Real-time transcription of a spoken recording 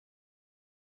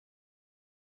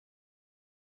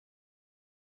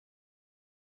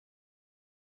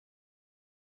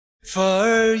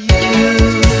for you.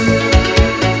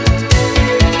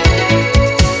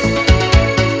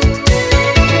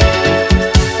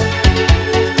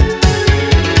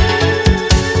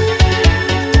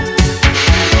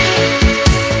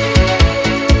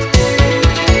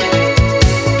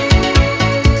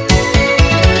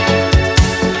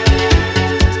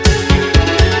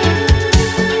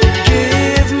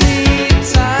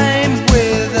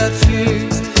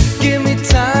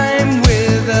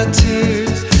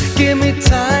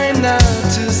 Time now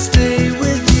to stay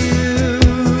with you.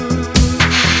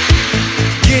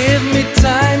 Give me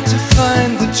time to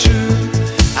find the truth.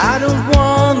 I don't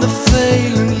want to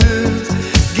fail and lose.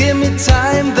 Give me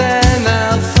time, then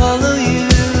I'll follow you.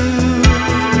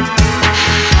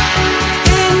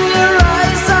 In your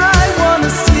eyes I wanna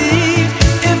see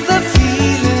if the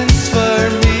feeling's for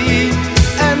me,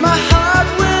 and my heart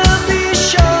will be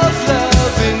sure of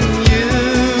loving you.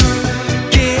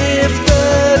 Give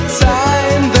the time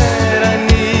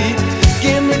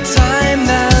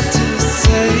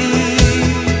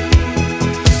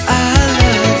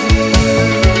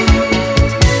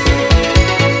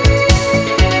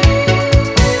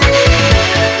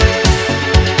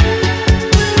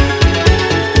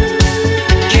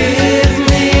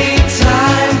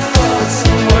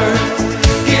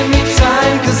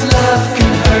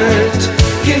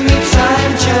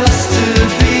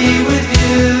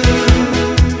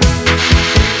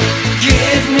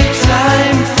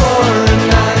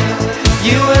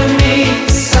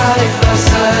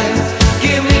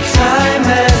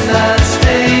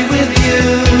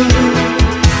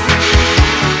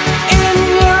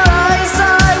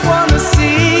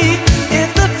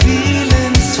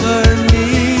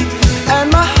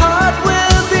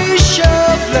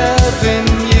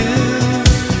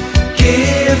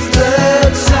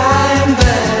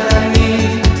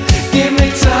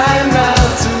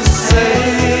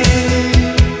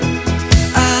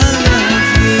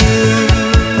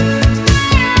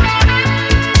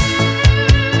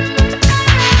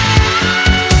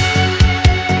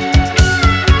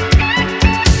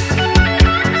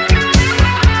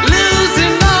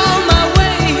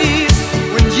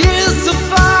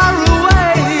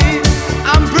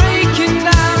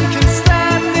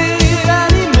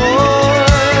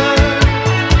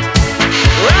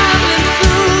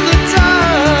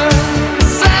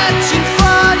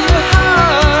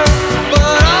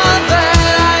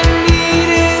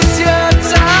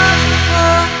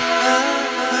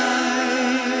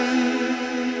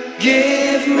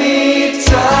give me